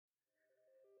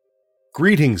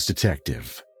Greetings,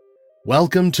 Detective.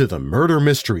 Welcome to the Murder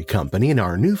Mystery Company and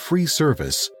our new free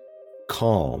service,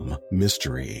 Calm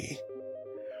Mystery.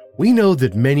 We know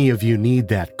that many of you need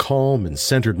that calm and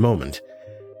centered moment,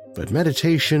 but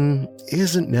meditation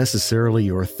isn't necessarily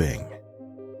your thing.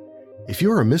 If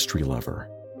you're a mystery lover,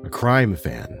 a crime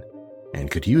fan, and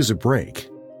could use a break,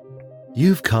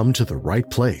 you've come to the right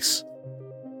place.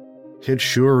 It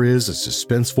sure is a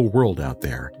suspenseful world out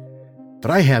there, but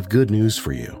I have good news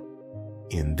for you.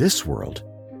 In this world,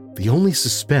 the only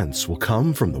suspense will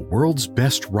come from the world's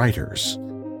best writers.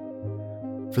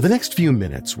 For the next few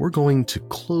minutes, we're going to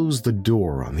close the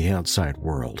door on the outside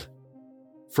world.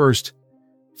 First,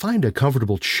 find a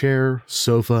comfortable chair,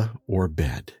 sofa, or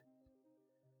bed.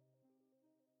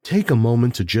 Take a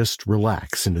moment to just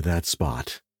relax into that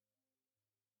spot.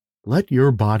 Let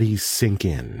your body sink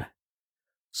in,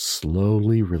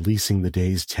 slowly releasing the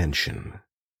day's tension.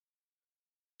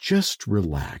 Just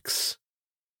relax.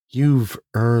 You've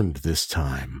earned this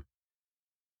time.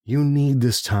 You need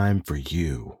this time for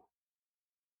you.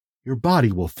 Your body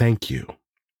will thank you.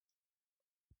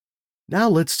 Now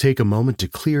let's take a moment to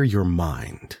clear your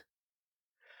mind.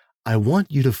 I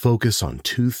want you to focus on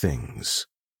two things: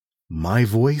 my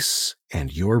voice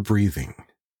and your breathing.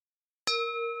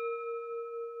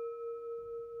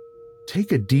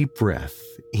 Take a deep breath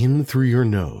in through your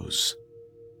nose.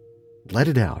 Let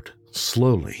it out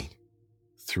slowly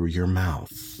through your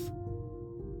mouth.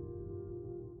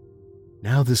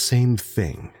 Now the same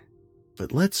thing,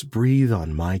 but let's breathe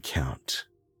on my count.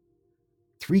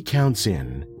 3 counts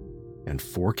in and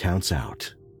 4 counts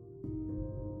out.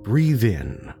 Breathe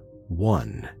in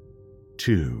 1,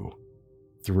 2,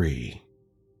 3.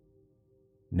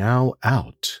 Now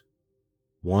out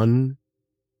 1,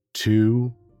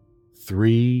 2,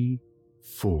 3,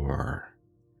 4.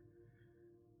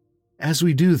 As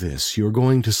we do this, you're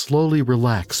going to slowly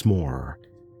relax more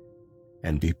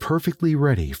and be perfectly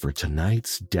ready for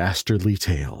tonight's dastardly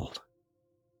tale.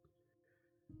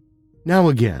 Now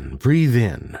again, breathe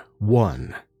in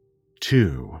 1,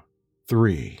 2,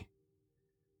 3.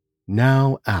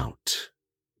 Now out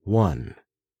 1,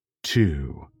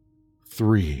 2,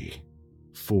 3,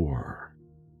 4.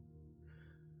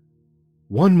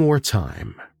 One more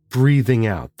time, breathing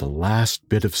out the last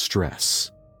bit of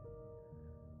stress.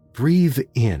 Breathe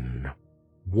in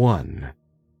 1,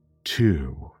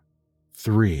 2,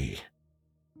 3.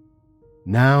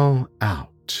 Now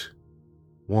out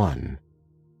 1,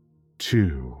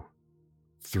 2,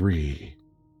 3,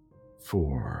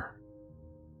 4.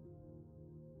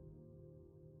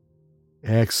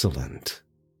 Excellent.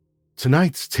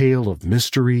 Tonight's tale of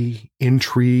mystery,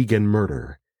 intrigue, and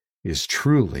murder is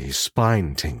truly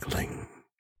spine-tingling.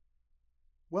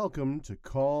 Welcome to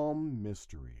Calm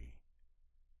Mystery.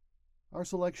 Our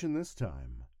selection this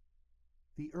time,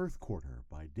 The Earth Quarter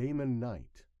by Damon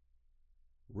Knight.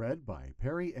 Read by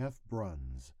Perry F.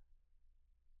 Bruns.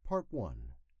 Part 1.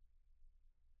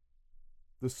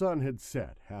 The sun had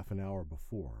set half an hour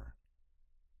before.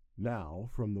 Now,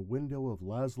 from the window of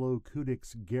Laszlo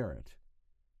Kudik's garret,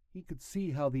 he could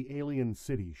see how the alien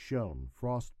city shone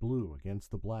frost blue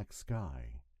against the black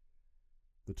sky.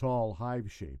 The tall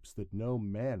hive shapes that no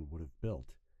man would have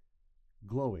built,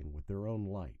 glowing with their own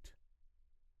light.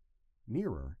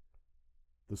 Nearer,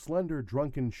 the slender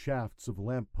drunken shafts of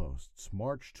lampposts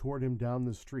marched toward him down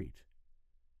the street,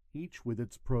 each with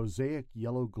its prosaic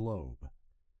yellow globe.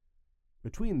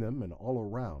 Between them and all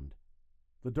around,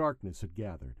 the darkness had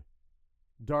gathered,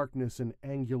 darkness in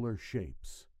angular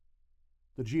shapes,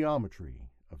 the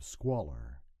geometry of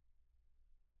squalor.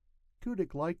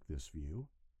 Kudik liked this view,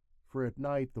 for at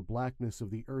night the blackness of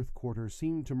the Earth Quarter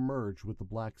seemed to merge with the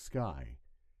black sky,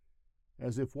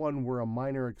 as if one were a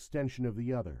minor extension of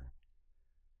the other,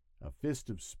 a fist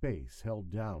of space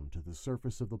held down to the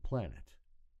surface of the planet.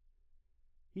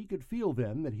 He could feel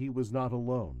then that he was not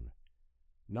alone,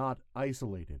 not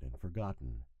isolated and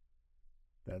forgotten,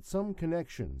 that some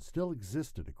connection still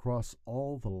existed across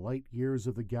all the light years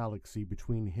of the galaxy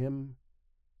between him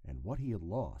and what he had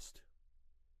lost.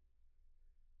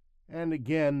 And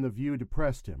again the view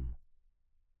depressed him,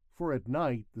 for at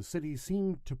night the city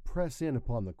seemed to press in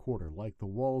upon the quarter like the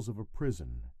walls of a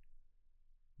prison.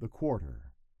 The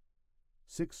quarter,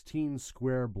 16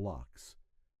 square blocks,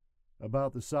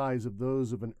 about the size of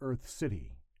those of an Earth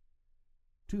city,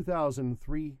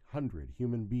 2,300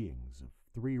 human beings of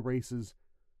 3 races,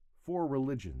 4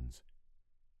 religions,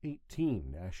 18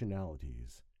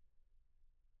 nationalities.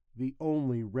 The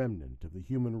only remnant of the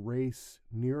human race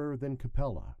nearer than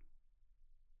Capella.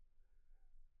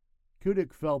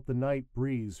 Kudik felt the night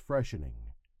breeze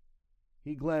freshening.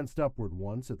 He glanced upward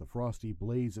once at the frosty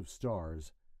blaze of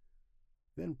stars,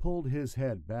 then pulled his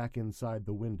head back inside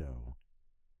the window.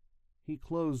 He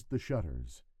closed the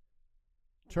shutters,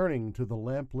 turning to the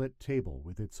lamp-lit table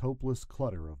with its hopeless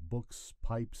clutter of books,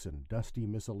 pipes, and dusty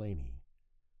miscellany.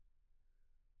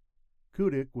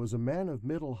 Kudik was a man of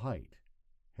middle height,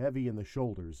 heavy in the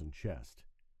shoulders and chest,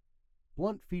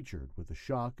 blunt-featured with a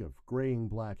shock of graying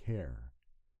black hair.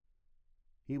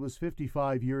 He was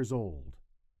 55 years old.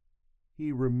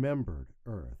 He remembered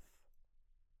Earth.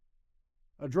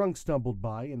 A drunk stumbled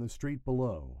by in the street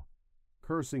below,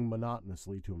 cursing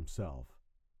monotonously to himself,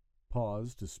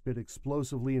 paused to spit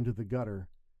explosively into the gutter,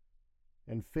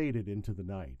 and faded into the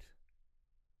night.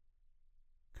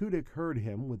 Kudik heard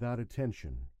him without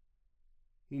attention.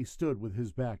 He stood with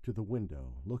his back to the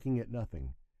window, looking at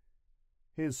nothing,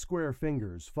 his square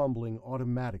fingers fumbling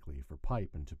automatically for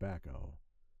pipe and tobacco.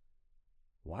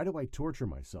 "Why do I torture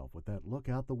myself with that look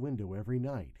out the window every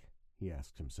night?" he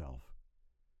asked himself.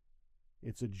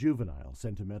 It's a juvenile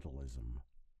sentimentalism.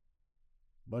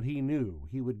 But he knew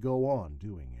he would go on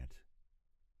doing it.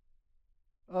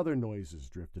 Other noises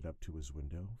drifted up to his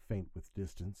window, faint with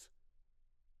distance.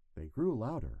 They grew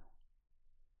louder.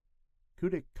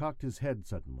 Kudik cocked his head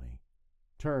suddenly,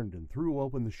 turned and threw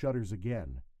open the shutters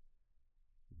again.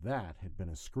 That had been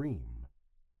a scream.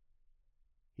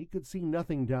 He could see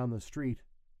nothing down the street.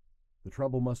 The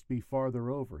trouble must be farther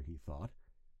over, he thought,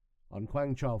 on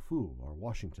Kwangchao-fu or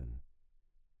Washington.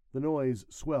 The noise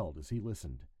swelled as he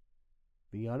listened,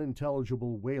 the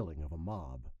unintelligible wailing of a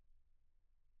mob.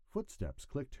 Footsteps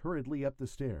clicked hurriedly up the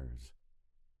stairs.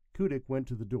 Kudik went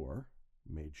to the door,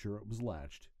 made sure it was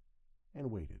latched,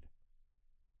 and waited.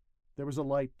 There was a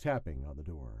light tapping on the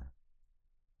door.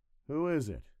 "Who is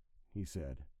it?" he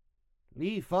said.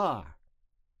 "Li Fa."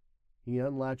 He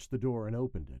unlatched the door and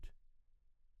opened it.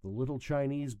 The little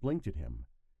Chinese blinked at him,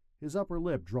 his upper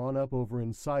lip drawn up over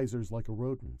incisors like a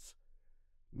rodent's.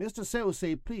 "Mr. Seo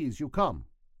say, please, you come."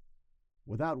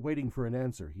 Without waiting for an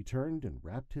answer, he turned and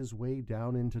rapped his way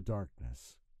down into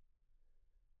darkness.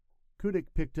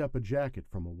 Kudik picked up a jacket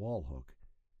from a wall hook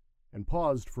and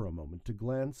paused for a moment to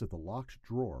glance at the locked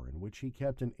drawer in which he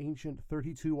kept an ancient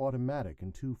 .32 automatic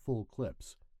and 2 full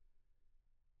clips.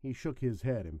 He shook his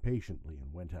head impatiently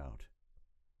and went out.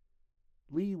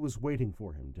 Lee was waiting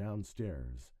for him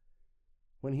downstairs.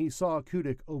 When he saw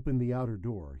Kudik open the outer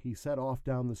door, he set off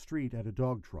down the street at a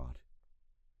dog trot.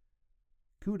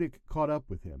 Kudik caught up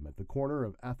with him at the corner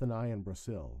of Athenai and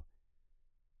Brazil.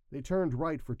 They turned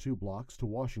right for 2 blocks to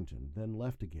Washington, then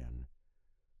left again.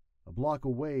 A block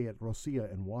away at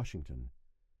Rosia and Washington,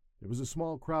 there was a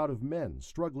small crowd of men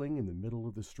struggling in the middle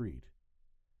of the street.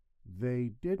 They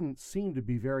didn't seem to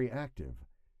be very active.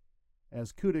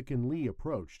 As Kudik and Lee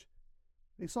approached,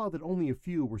 they saw that only a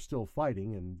few were still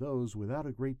fighting, and those without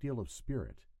a great deal of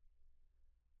spirit.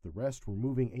 The rest were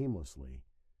moving aimlessly,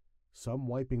 some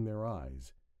wiping their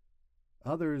eyes.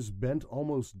 Others bent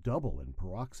almost double in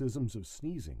paroxysms of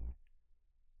sneezing.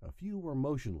 A few were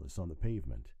motionless on the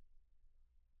pavement.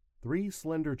 3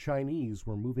 slender Chinese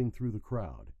were moving through the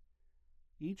crowd.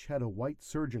 Each had a white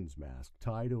surgeon's mask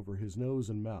tied over his nose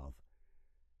and mouth,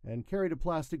 and carried a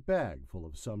plastic bag full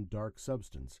of some dark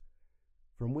substance,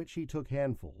 from which he took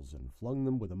handfuls and flung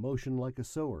them with a motion like a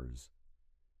sower's.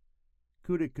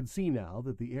 Kudik could see now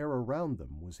that the air around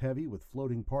them was heavy with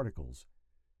floating particles.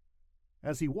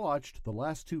 As he watched, the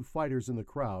last 2 fighters in the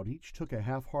crowd each took a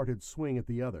half-hearted swing at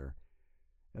the other,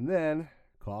 and then,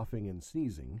 coughing and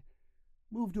sneezing,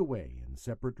 moved away in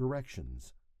separate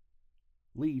directions.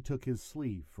 Lee took his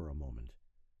sleeve for a moment.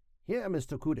 "Here,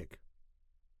 Mr. Kudik."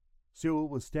 Sewell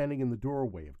was standing in the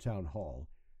doorway of Town Hall,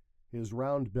 his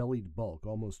round-bellied bulk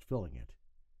almost filling it.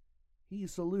 He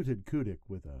saluted Kudik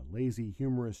with a lazy,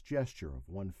 humorous gesture of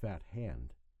one fat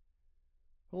hand.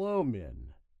 "Hello,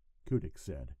 Min," Kudik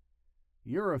said.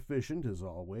 "You're efficient as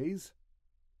always.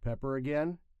 Pepper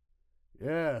again?"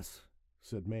 "Yes,"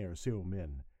 said Mayor Seo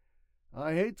Min.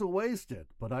 "I hate to waste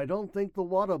it, but I don't think the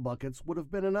water buckets would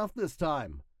have been enough this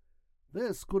time.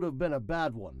 This could have been a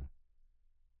bad one."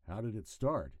 "How did it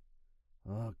start?"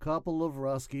 "A couple of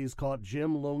Ruskies caught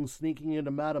Jim Lung sneaking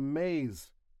into Madame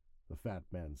May's," the fat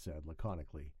man said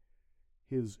laconically.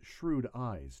 His shrewd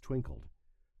eyes twinkled.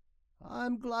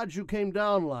 "I'm glad you came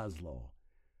down, Laszlo.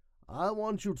 I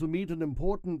want you to meet an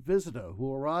important visitor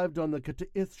who arrived on the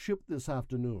Kataith ship this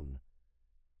afternoon."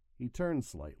 He turned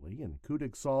slightly, and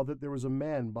Kudik saw that there was a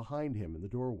man behind him in the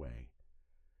doorway.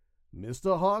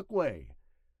 "Mr. Harkway,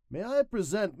 may I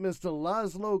present Mr.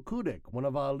 Laszlo Kudik, one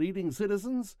of our leading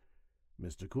citizens?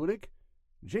 Mr. Kudik,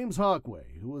 James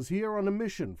Harkway, who is here on a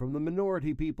mission from the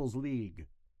Minority People's League."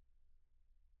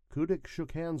 Kudik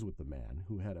shook hands with the man,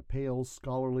 who had a pale,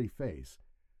 scholarly face,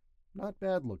 not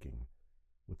bad-looking,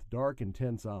 with dark,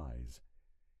 intense eyes.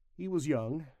 He was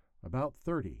young, about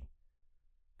 30.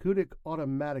 Kudik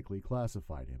automatically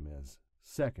classified him as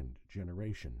second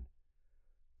generation.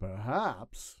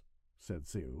 "Perhaps," said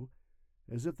Seu,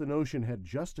 as if the notion had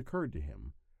just occurred to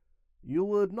him, "you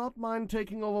would not mind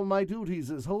taking over my duties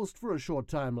as host for a short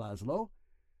time, Laszlo,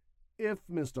 if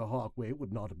Mr. Harkway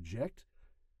would not object.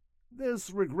 This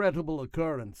regrettable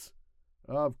occurrence—"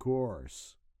 "Of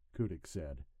course," Kudik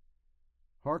said.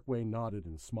 Harkway nodded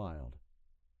and smiled.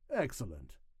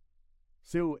 "Excellent."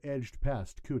 Seu edged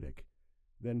past Kudik,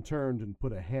 then turned and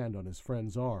put a hand on his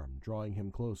friend's arm, drawing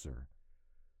him closer.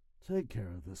 "Take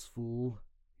care of this fool,"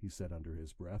 he said under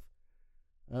his breath.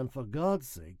 "And for God's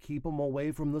sake, keep him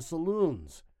away from the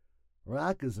saloons.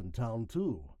 Rack is in town,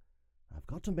 too. I've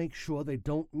got to make sure they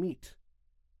don't meet."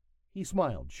 He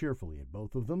smiled cheerfully at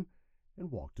both of them and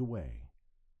walked away.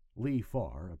 Li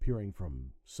Far, appearing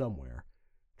from somewhere,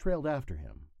 trailed after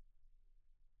him.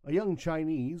 A young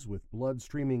Chinese, with blood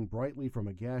streaming brightly from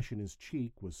a gash in his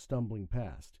cheek, was stumbling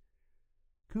past.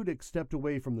 Kudik stepped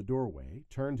away from the doorway,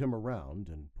 turned him around,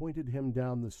 and pointed him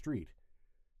down the street,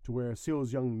 to where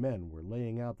Seu's young men were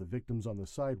laying out the victims on the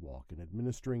sidewalk and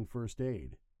administering first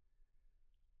aid.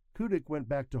 Kudik went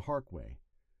back to Harkway.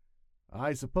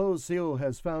 "I suppose Seu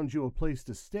has found you a place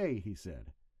to stay," he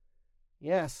said.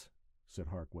 "Yes," said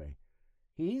Harkway.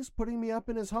 "He's putting me up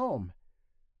in his home.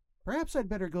 Perhaps I'd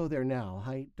better go there now.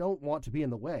 I don't want to be in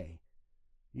the way."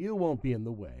 "You won't be in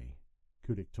the way,"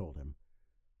 Kudik told him.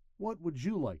 "What would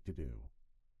you like to do?"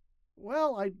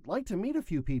 "Well, I'd like to meet a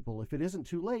few people if it isn't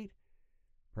too late.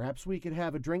 Perhaps we could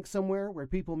have a drink somewhere where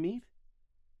people meet?"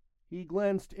 He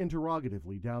glanced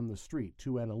interrogatively down the street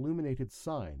to an illuminated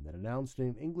sign that announced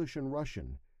in English and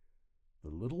Russian, "The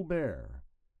Little Bear,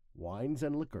 Wines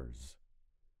and Liquors."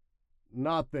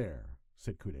 "Not there,"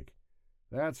 said Kudik.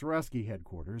 "That's Rusky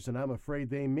headquarters, and I'm afraid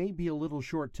they may be a little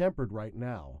short-tempered right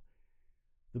now.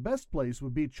 The best place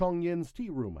would be Chong Yin's tea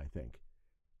room, I think.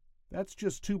 That's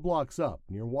just 2 blocks up,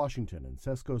 near Washington and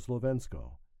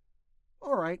Sesko-Slovensko."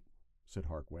 "All right," said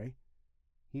Harkway.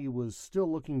 He was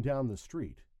still looking down the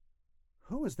street.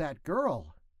 "Who is that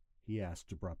girl?" he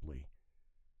asked abruptly.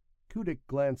 Kudik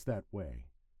glanced that way.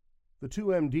 The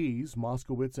 2 MDs,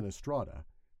 Moskowitz and Estrada,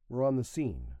 were on the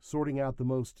scene, sorting out the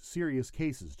most serious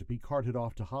cases to be carted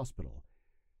off to hospital.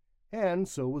 And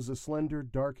so was a slender,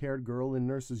 dark-haired girl in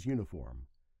nurse's uniform.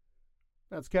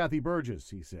 "That's Kathy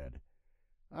Burgess," he said.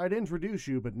 "I'd introduce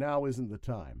you, but now isn't the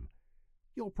time.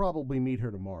 You'll probably meet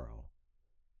her tomorrow."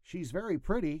 "She's very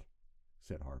pretty,"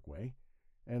 said Harkway,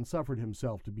 and suffered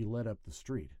himself to be led up the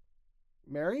street.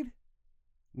 "Married?"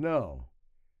 "No.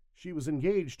 She was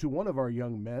engaged to one of our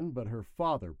young men, but her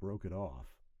father broke it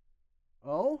off."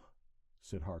 "Oh?"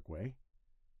 said Harkway.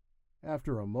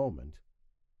 After a moment,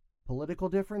 "Political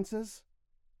differences?"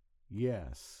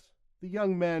 "Yes. The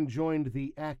young man joined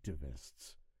the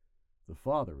activists. The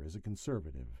father is a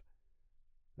conservative."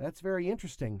 "That's very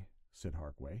interesting," said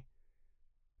Harkway.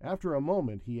 After a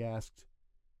moment, he asked,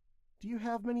 "Do you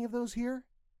have many of those here?"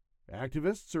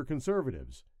 "Activists or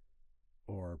conservatives?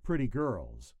 Or pretty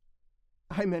girls?"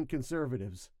 "I meant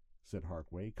conservatives," said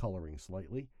Harkway, coloring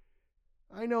slightly.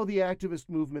 "I know the activist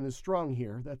movement is strong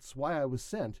here. That's why I was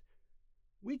sent.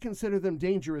 We consider them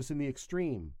dangerous in the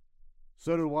extreme."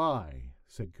 "So do I,"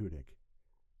 said Kudik.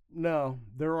 "No,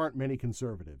 there aren't many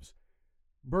conservatives.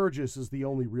 Burgess is the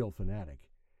only real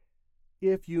fanatic.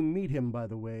 If you meet him, by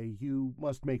the way, you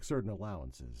must make certain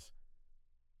allowances."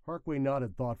 Harkway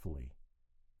nodded thoughtfully.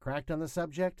 "Cracked on the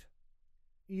subject?"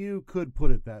 "You could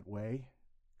put it that way,"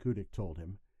 Kudik told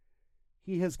him.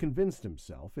 "He has convinced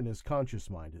himself, in his conscious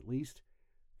mind at least,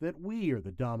 that we are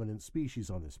the dominant species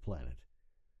on this planet,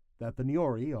 that the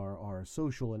Nyori are our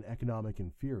social and economic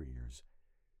inferiors.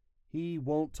 He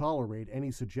won't tolerate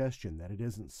any suggestion that it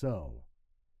isn't so."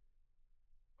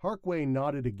 Harkway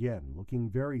nodded again, looking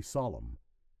very solemn.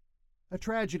 "A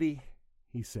tragedy,"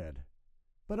 he said,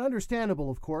 "but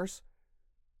understandable, of course.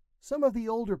 Some of the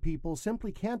older people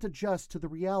simply can't adjust to the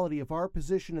reality of our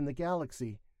position in the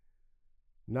galaxy."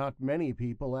 "Not many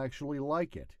people actually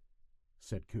like it,"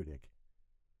 said Kudik.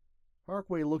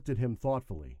 Harkway looked at him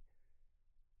thoughtfully.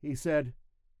 He said,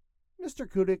 "Mr.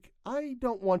 Kudik, I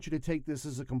don't want you to take this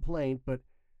as a complaint, but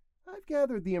I've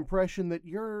gathered the impression that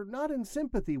you're not in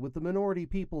sympathy with the Minority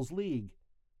People's League."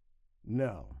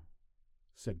 "No,"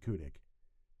 said Kudik.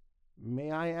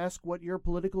 "May I ask what your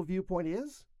political viewpoint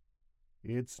is?"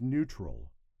 "It's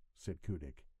neutral," said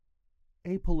Kudik.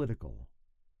 "Apolitical."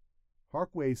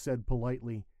 Harkway said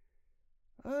politely,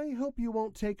 "I hope you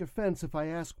won't take offense if I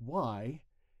ask why.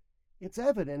 It's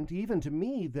evident, even to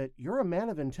me, that you're a man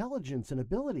of intelligence and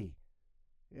ability.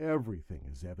 Everything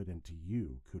is evident to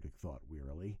you, Kudik thought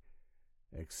wearily,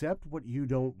 except what you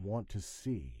don't want to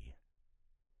see.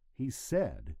 He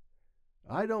said,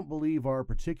 I don't believe our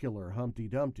particular Humpty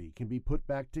Dumpty can be put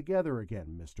back together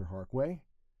again, Mr. Harkway.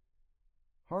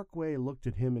 Harkway looked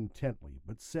at him intently,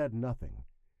 but said nothing.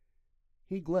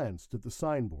 He glanced at the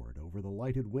signboard over the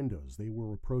lighted windows they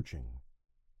were approaching.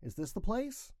 Is this the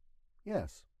place?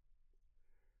 Yes.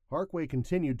 Harkway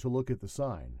continued to look at the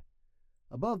sign.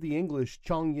 Above the English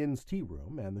Chong Yin's tea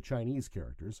room and the Chinese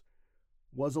characters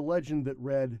was a legend that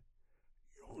read,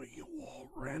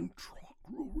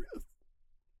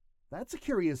 That's a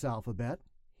curious alphabet,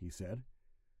 he said.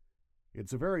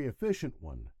 It's a very efficient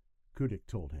one, Kudik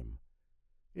told him.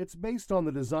 It's based on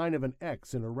the design of an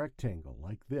X in a rectangle,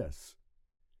 like this.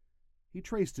 He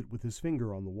traced it with his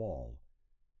finger on the wall.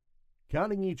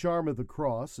 Counting each arm of the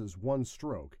cross as one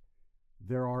stroke,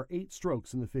 there are 8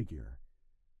 strokes in the figure.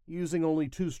 Using only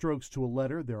 2 strokes to a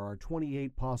letter, there are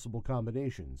 28 possible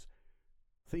combinations.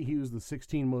 They use the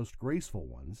 16 most graceful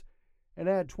ones and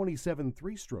add 27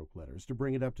 3-stroke letters to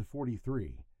bring it up to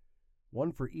 43,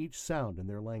 one for each sound in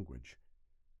their language.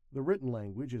 The written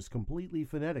language is completely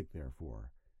phonetic,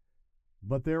 therefore.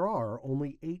 But there are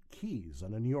only 8 keys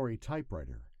on a Nyori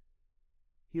typewriter.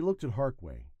 He looked at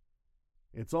Harkway.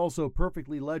 It's also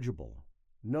perfectly legible.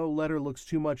 No letter looks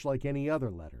too much like any other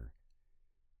letter.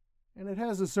 And it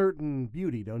has a certain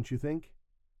beauty, don't you think?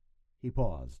 He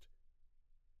paused.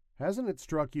 Hasn't it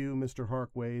struck you, Mr.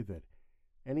 Harkway, that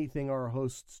anything our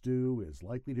hosts do is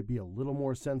likely to be a little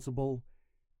more sensible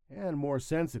and more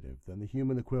sensitive than the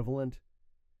human equivalent?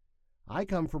 I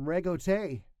come from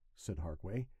Regote, said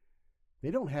Harkway.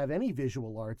 They don't have any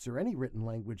visual arts or any written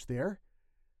language there.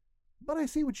 But I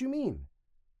see what you mean.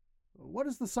 What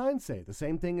does the sign say? The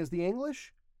same thing as the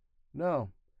English? No.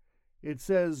 It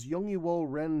says Yongyiwo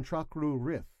Ren Trakru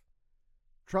Rith.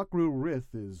 Trakru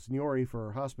Rith is Nyori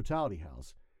for hospitality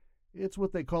house. It's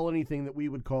what they call anything that we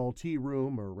would call tea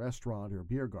room or restaurant or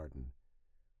beer garden.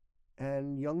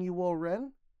 And Yongyiwo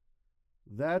Ren?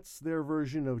 That's their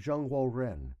version of Zhongguo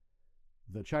Ren,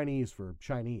 the Chinese for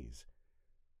Chinese.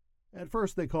 At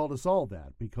first they called us all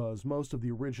that because most of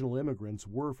the original immigrants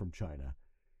were from China.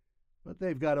 But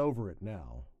they've got over it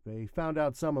now. They found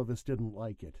out some of us didn't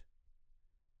like it.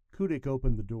 Kudik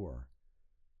opened the door.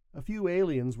 A few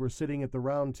aliens were sitting at the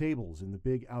round tables in the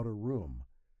big outer room.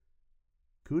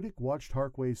 Kudik watched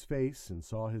Harkway's face and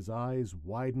saw his eyes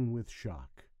widen with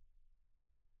shock.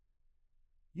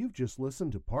 You've just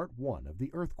listened to Part 1 of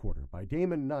The Earth Quarter by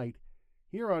Damon Knight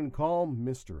here on Calm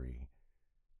Mystery.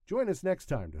 Join us next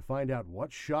time to find out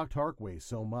what shocked Harkway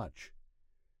so much.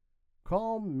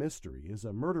 Calm Mystery is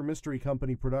a Murder Mystery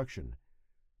Company production,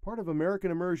 part of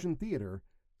American Immersion Theater.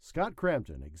 Scott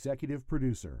Crampton, executive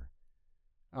producer.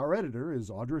 Our editor is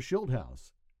Audra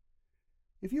Schildhouse.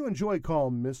 If you enjoy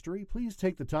Calm Mystery, please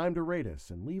take the time to rate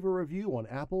us and leave a review on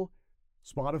Apple,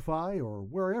 Spotify, or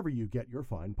wherever you get your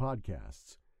fine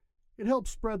podcasts. It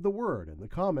helps spread the word, and the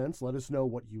comments let us know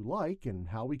what you like and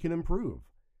how we can improve.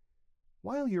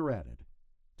 While you're at it,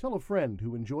 tell a friend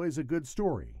who enjoys a good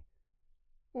story,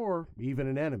 or even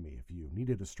an enemy if you need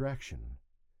a distraction.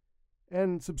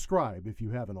 And subscribe if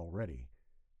you haven't already.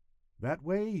 That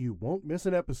way you won't miss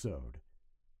an episode.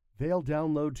 They'll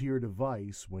download to your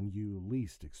device when you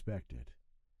least expect it.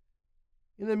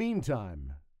 In the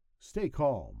meantime, stay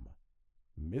calm.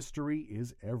 Mystery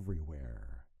is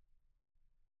everywhere.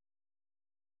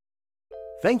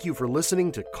 Thank you for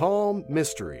listening to Calm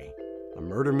Mystery, a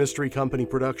Murder Mystery Company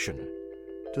production.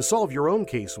 To solve your own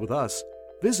case with us,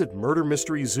 visit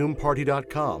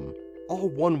murdermysteryzoomparty.com, all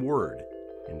one word,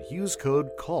 and use code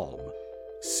CALM,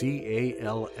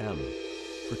 C-A-L-M,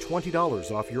 for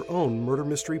 $20 off your own murder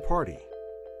mystery party.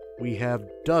 We have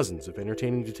dozens of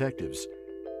entertaining detectives.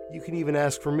 You can even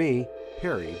ask for me,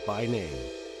 Perry, by name.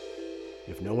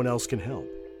 If no one else can help,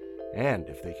 and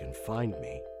if they can find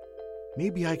me,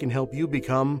 maybe I can help you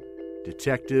become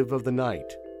Detective of the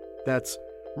Night. That's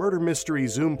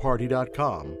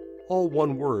murdermysteryzoomparty.com, all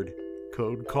one word,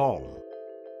 code CALM.